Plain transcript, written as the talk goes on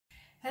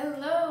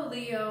Hello,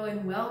 Leo,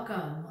 and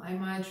welcome.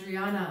 I'm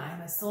Adriana. I'm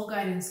a soul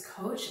guidance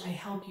coach. I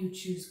help you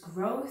choose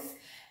growth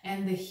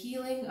and the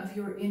healing of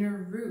your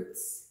inner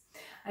roots.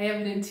 I have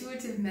an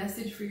intuitive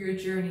message for your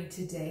journey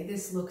today.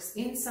 This looks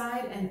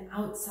inside and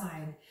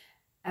outside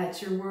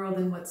at your world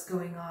and what's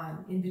going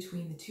on in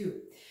between the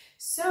two.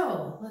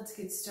 So let's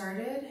get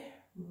started.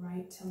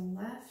 Right to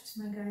left,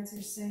 my guides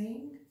are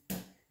saying.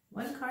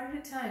 One card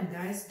at a time,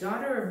 guys.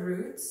 Daughter of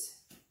Roots.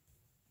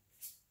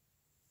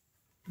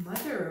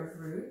 Mother of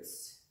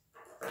Roots.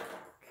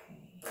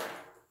 Okay.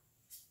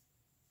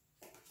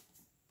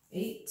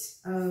 8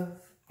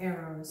 of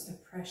Arrows,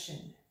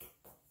 Oppression.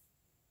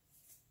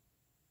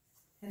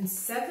 And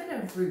 7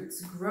 of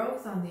Roots,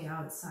 growth on the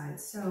outside.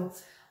 So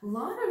a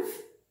lot of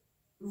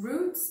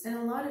roots and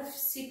a lot of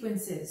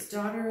sequences.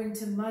 Daughter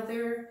into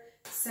Mother,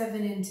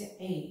 7 into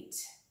 8.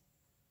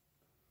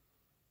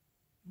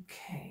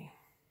 Okay.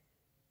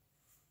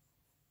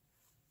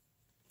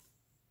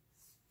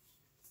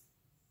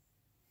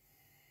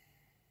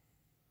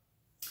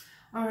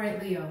 All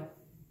right, Leo,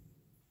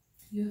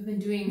 you have been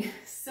doing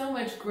so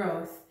much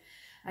growth.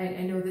 I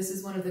know this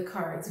is one of the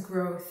cards,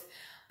 growth,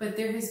 but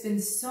there has been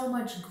so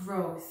much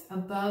growth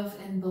above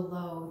and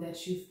below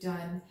that you've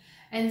done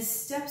and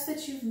steps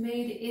that you've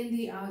made in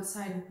the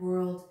outside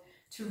world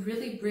to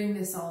really bring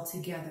this all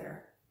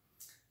together.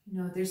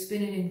 You know, there's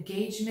been an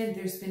engagement,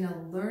 there's been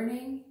a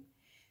learning,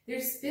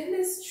 there's been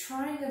this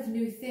trying of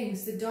new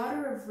things. The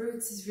Daughter of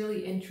Roots is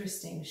really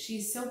interesting.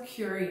 She's so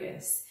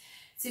curious.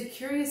 It's a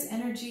curious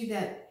energy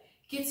that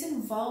gets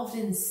involved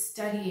in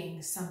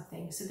studying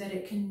something so that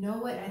it can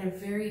know it at a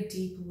very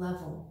deep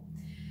level.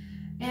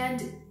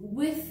 And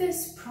with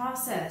this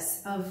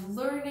process of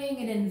learning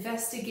and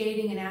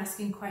investigating and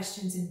asking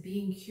questions and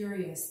being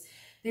curious,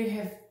 there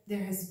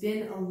has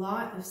been a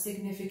lot of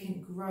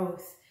significant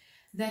growth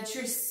that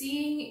you're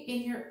seeing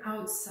in your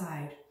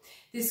outside.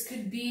 This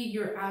could be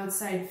your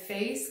outside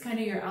face, kind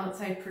of your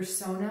outside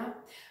persona,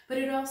 but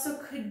it also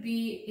could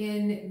be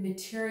in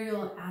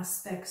material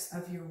aspects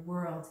of your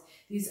world.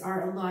 These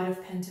are a lot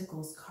of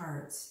Pentacles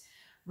cards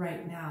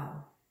right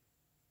now.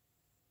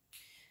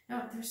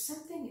 Now, there's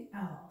something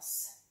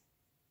else.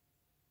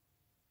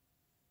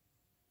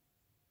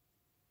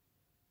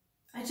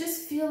 I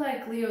just feel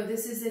like, Leo,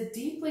 this is a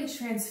deeply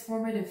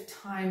transformative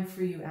time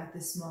for you at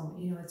this moment.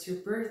 You know, it's your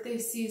birthday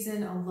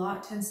season. A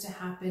lot tends to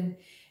happen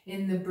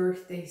in the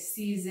birthday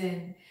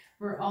season.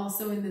 We're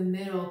also in the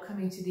middle,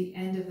 coming to the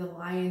end of the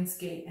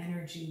Lionsgate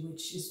energy,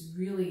 which is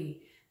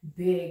really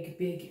big,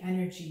 big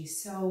energy.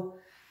 So,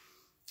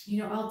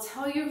 you know, I'll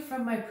tell you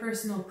from my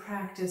personal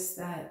practice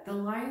that the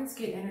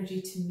Lionsgate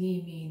energy to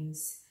me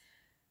means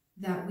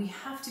that we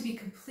have to be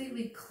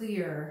completely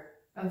clear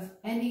of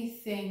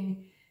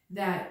anything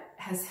that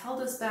has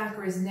held us back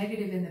or is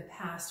negative in the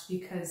past,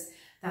 because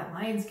that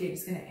Lionsgate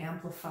is going to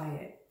amplify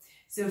it.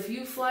 So if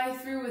you fly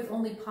through with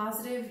only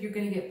positive, you're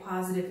going to get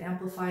positive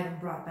amplified and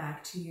brought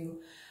back to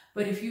you.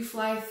 But if you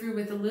fly through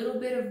with a little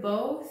bit of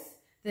both,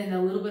 then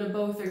a little bit of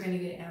both are going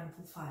to get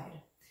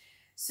amplified.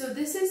 So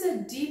this is a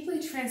deeply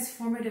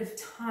transformative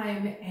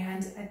time,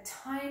 and a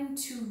time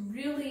to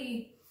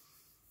really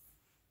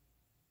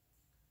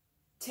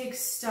take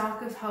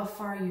stock of how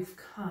far you've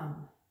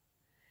come.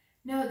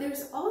 Now,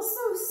 there's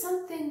also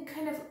something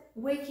kind of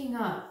waking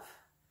up.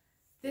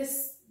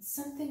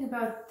 Something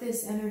about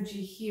this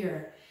energy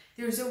here.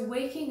 There's a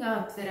waking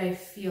up that I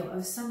feel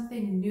of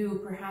something new,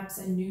 perhaps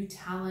a new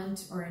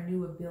talent or a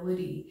new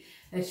ability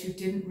that you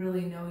didn't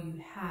really know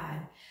you had.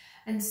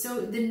 And so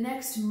the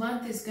next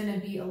month is going to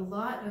be a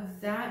lot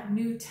of that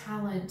new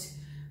talent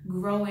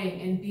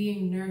growing and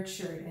being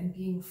nurtured and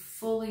being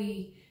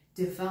fully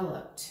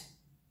developed.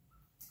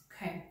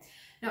 Okay.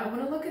 Now, I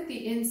want to look at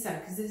the inside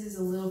because this is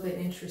a little bit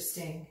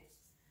interesting.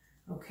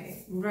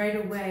 Okay,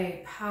 right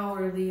away,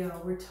 power,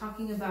 Leo. We're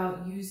talking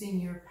about using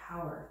your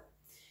power.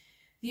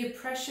 The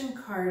Oppression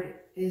card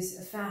is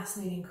a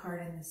fascinating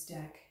card in this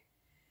deck.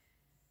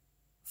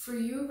 For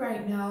you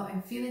right now,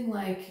 I'm feeling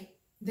like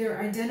they're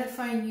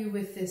identifying you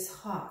with this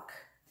hawk.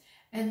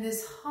 And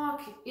this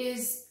hawk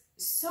is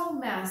so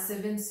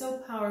massive and so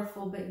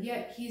powerful, but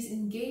yet he's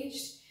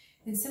engaged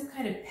in some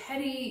kind of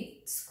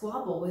petty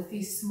squabble with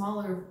these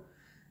smaller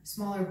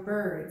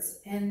birds.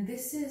 And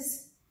this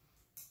is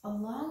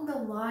along the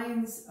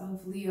lines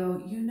of,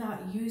 Leo, you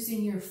not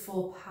using your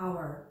full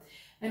power.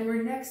 And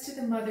we're next to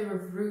the Mother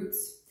of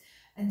Roots.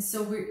 And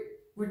so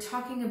we're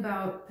talking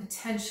about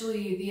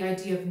potentially the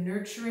idea of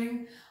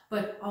nurturing,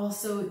 but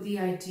also the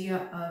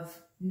idea of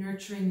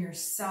nurturing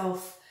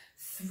yourself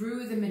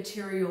through the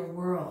material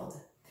world,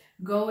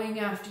 going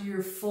after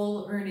your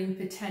full earning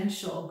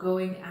potential,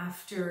 going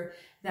after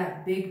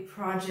that big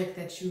project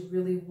that you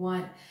really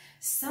want.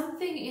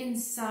 Something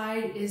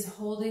inside is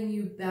holding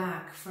you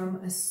back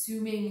from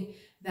assuming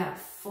that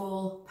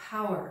full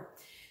power.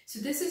 So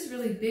this is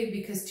really big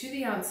because to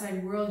the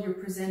outside world, you're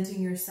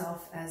presenting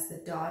yourself as the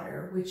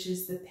daughter, which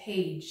is the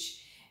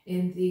page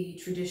in the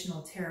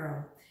traditional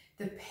tarot,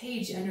 the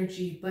page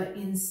energy. But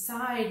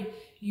inside,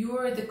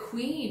 you're the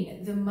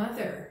queen, the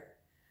mother,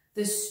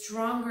 the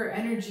stronger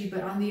energy,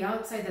 but on the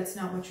outside, that's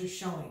not what you're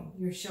showing.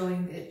 You're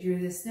showing that you're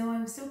this, no,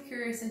 I'm still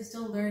curious, I'm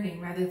still learning,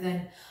 rather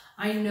than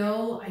I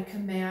know, I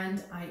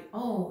command, I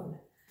own.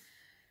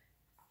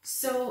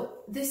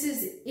 So this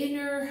is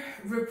inner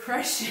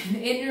repression,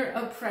 inner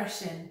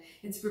oppression.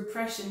 It's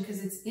repression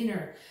because it's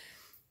inner.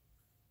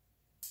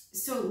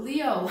 So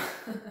Leo,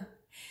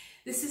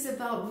 this is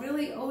about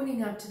really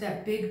owning up to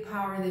that big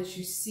power that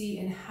you see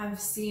and have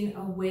seen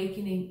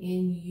awakening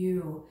in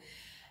you.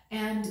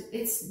 And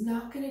you're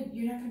not gonna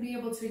be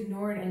able to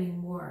ignore it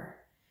anymore.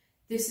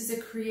 This is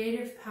a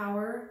creative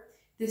power.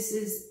 This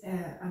is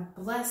a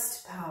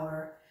blessed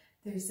power.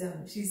 There's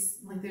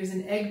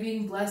an egg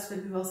being blessed,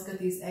 but we've also got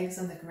these eggs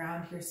on the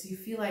ground here. So you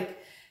feel like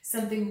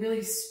something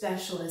really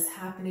special is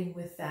happening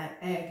with that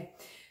egg.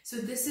 So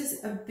this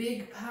is a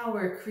big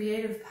power,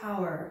 creative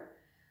power.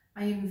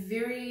 I am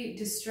very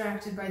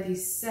distracted by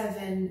these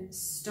 7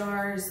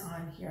 stars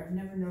on here. I've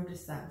never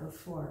noticed that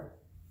before.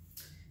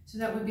 So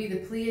that would be the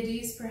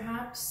Pleiades,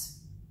 perhaps,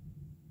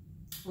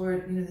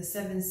 or, the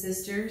 7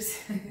 sisters.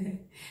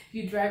 If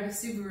you drive a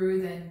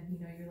Subaru, then,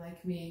 you're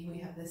like me. We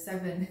have the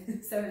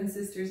seven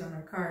sisters on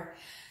our car.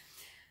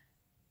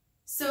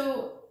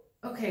 So,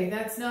 okay,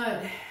 that's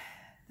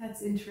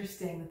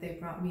interesting that they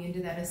brought me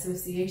into that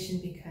association,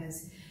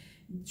 because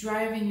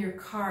driving your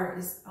car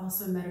is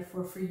also a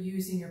metaphor for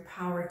using your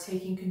power,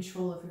 taking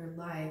control of your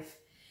life.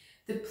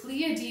 The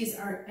Pleiades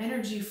are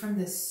energy from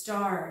the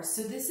stars.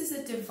 So this is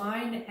a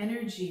divine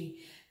energy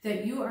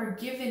that you are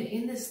given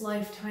in this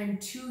lifetime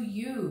to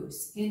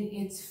use in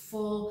its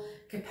full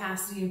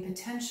capacity and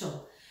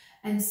potential.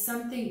 And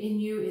something in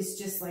you is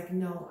just like,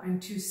 no, I'm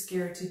too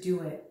scared to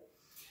do it.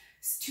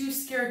 It's too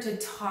scared to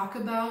talk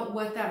about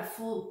what that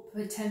full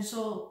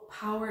potential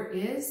power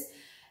is,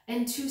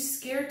 and too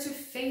scared to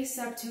face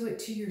up to it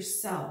to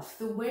yourself.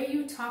 The way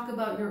you talk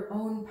about your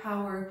own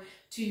power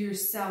to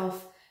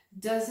yourself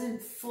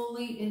doesn't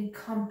fully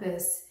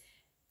encompass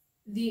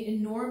the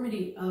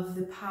enormity of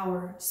the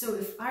power. So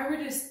if I were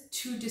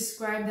to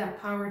describe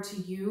that power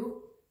to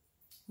you,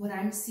 what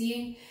I'm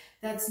seeing,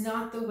 that's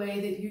not the way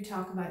that you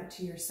talk about it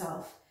to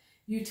yourself.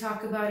 You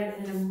talk about it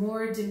in a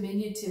more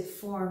diminutive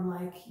form,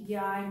 like,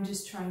 yeah, I'm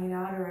just trying it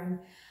out,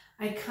 or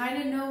I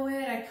kind of know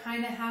it, I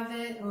kind of have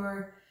it,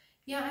 or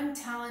yeah, I'm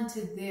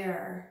talented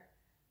there.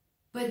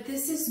 But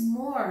this is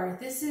more.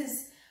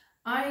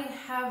 I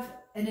have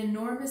an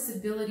enormous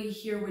ability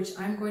here, which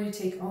I'm going to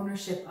take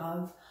ownership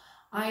of.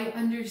 I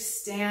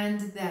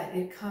understand that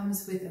it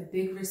comes with a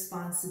big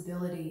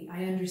responsibility.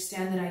 I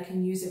understand that I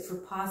can use it for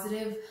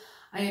positive.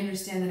 I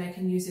understand that I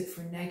can use it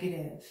for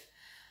negative.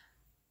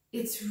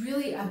 It's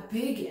really a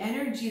big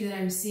energy that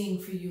I'm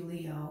seeing for you,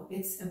 Leo.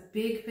 It's a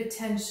big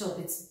potential.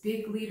 It's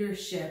big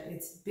leadership.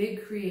 It's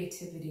big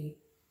creativity.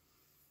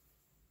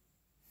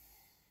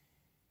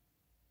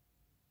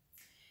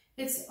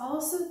 It's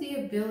also the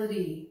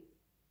ability,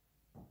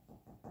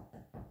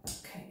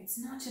 okay, it's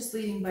not just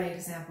leading by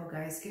example,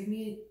 guys. Give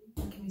me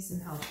some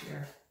help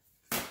here.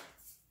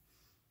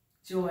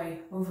 Joy,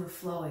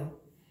 overflowing.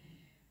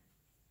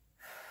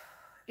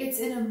 It's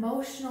an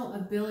emotional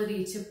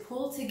ability to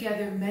pull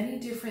together many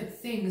different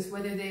things,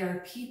 whether they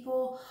are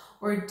people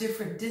or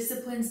different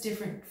disciplines,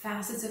 different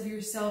facets of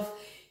yourself.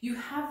 You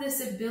have this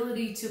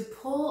ability to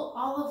pull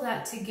all of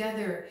that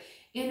together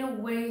in a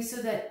way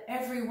so that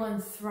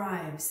everyone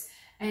thrives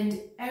and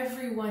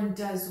everyone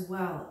does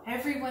well.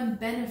 Everyone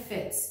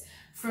benefits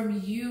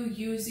from you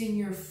using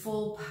your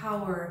full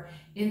power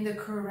in the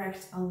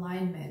correct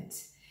alignment.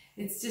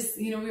 It's just,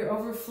 we're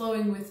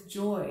overflowing with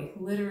joy,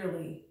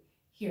 literally.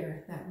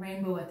 Here, that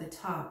rainbow at the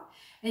top.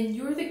 And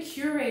you're the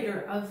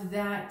curator of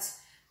that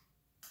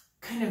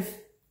kind of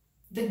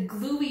the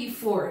gluey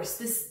force,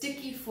 the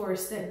sticky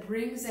force that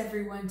brings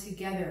everyone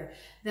together,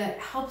 that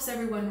helps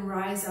everyone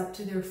rise up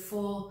to their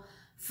full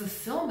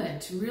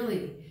fulfillment,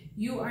 really.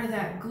 You are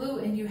that glue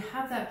and you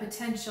have that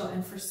potential,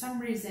 and for some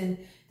reason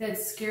that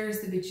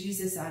scares the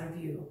bejesus out of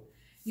you.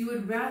 You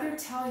would rather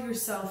tell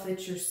yourself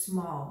that you're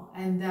small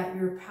and that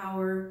your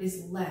power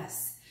is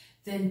less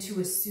than to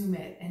assume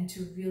it and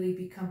to really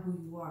become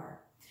who you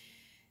are.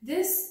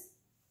 This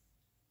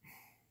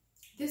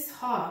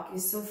hawk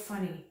is so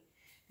funny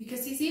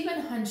because he's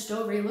even hunched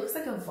over. He looks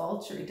like a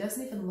vulture. He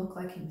doesn't even look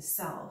like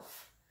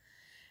himself.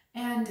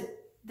 And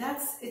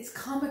it's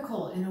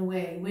comical in a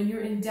way. When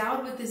you're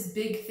endowed with this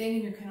big thing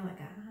and you're kind of like,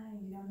 I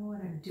don't know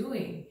what I'm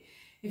doing.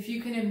 If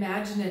you can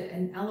imagine it,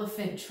 an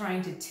elephant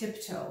trying to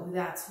tiptoe,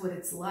 that's what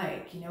it's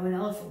like. An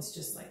elephant's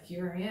just like,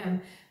 here I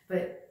am.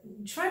 But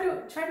try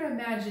to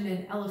imagine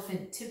an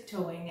elephant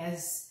tiptoeing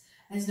as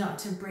not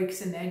to break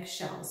some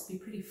eggshells. Be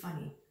pretty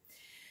funny.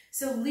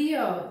 So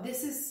Leo,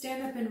 this is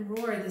stand up and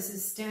roar. This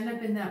is stand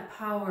up in that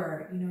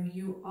power.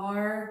 You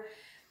are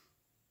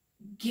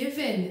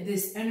given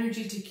this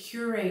energy to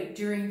curate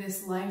during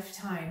this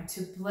lifetime,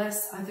 to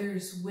bless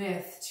others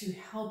with, to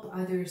help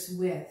others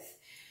with.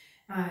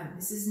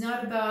 This is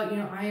not about,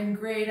 I am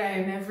great, I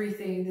am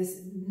everything.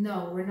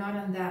 No, we're not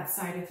on that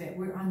side of it.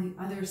 We're on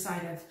the other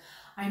side of,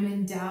 I'm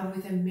endowed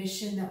with a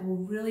mission that will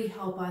really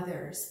help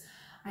others.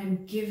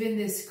 I'm given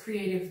this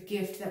creative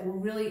gift that will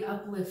really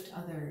uplift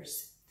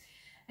others.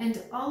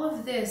 And all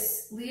of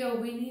this, Leo,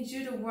 we need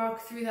you to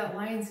walk through that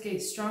Lion's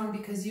Gate strong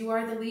because you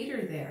are the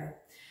leader there.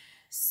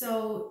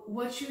 So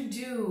what you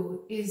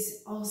do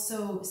is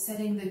also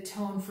setting the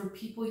tone for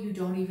people you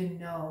don't even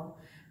know,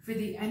 for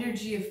the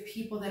energy of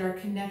people that are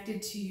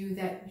connected to you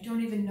that you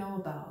don't even know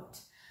about.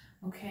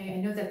 Okay, I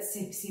know that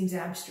seems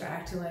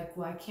abstract, like,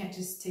 well, I can't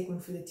just take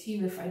one for the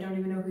team if I don't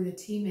even know who the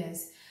team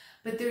is.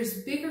 But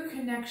there's bigger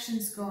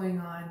connections going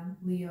on,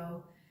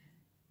 Leo.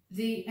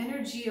 The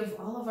energy of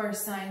all of our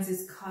signs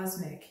is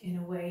cosmic in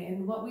a way.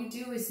 And what we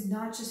do is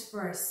not just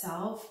for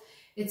ourselves,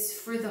 it's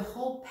for the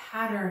whole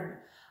pattern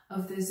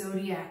of the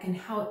zodiac and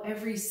how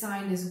every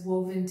sign is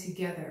woven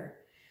together.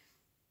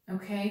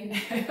 Okay,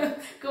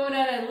 going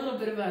at a little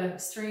bit of a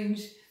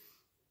strange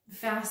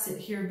facet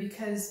here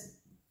because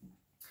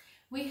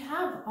we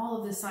have all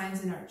of the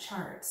signs in our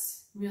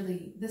charts.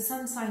 Really, the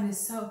sun sign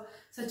is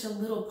such a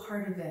little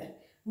part of it.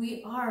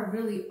 We are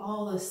really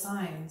all the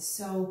signs.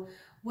 So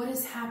what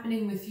is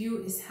happening with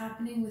you is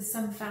happening with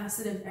some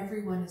facet of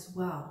everyone as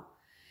well.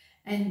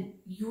 And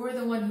you're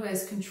the one who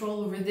has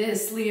control over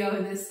this,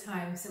 Leo, this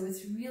time. So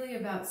it's really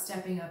about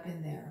stepping up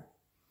in there.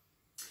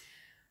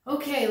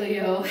 Okay,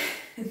 Leo,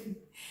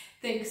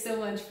 thanks so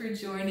much for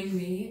joining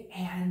me.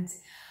 And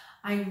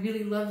I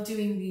really love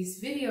doing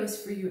these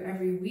videos for you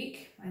every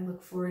week. I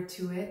look forward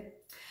to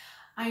it.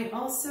 I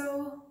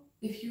also,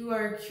 if you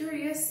are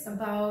curious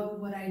about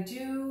what I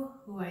do,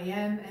 who I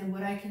am, and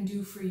what I can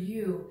do for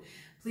you,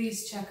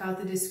 please check out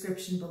the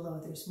description below.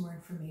 There's more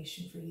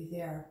information for you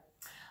there.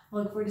 I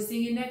look forward to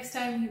seeing you next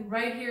time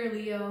right here,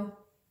 Leo.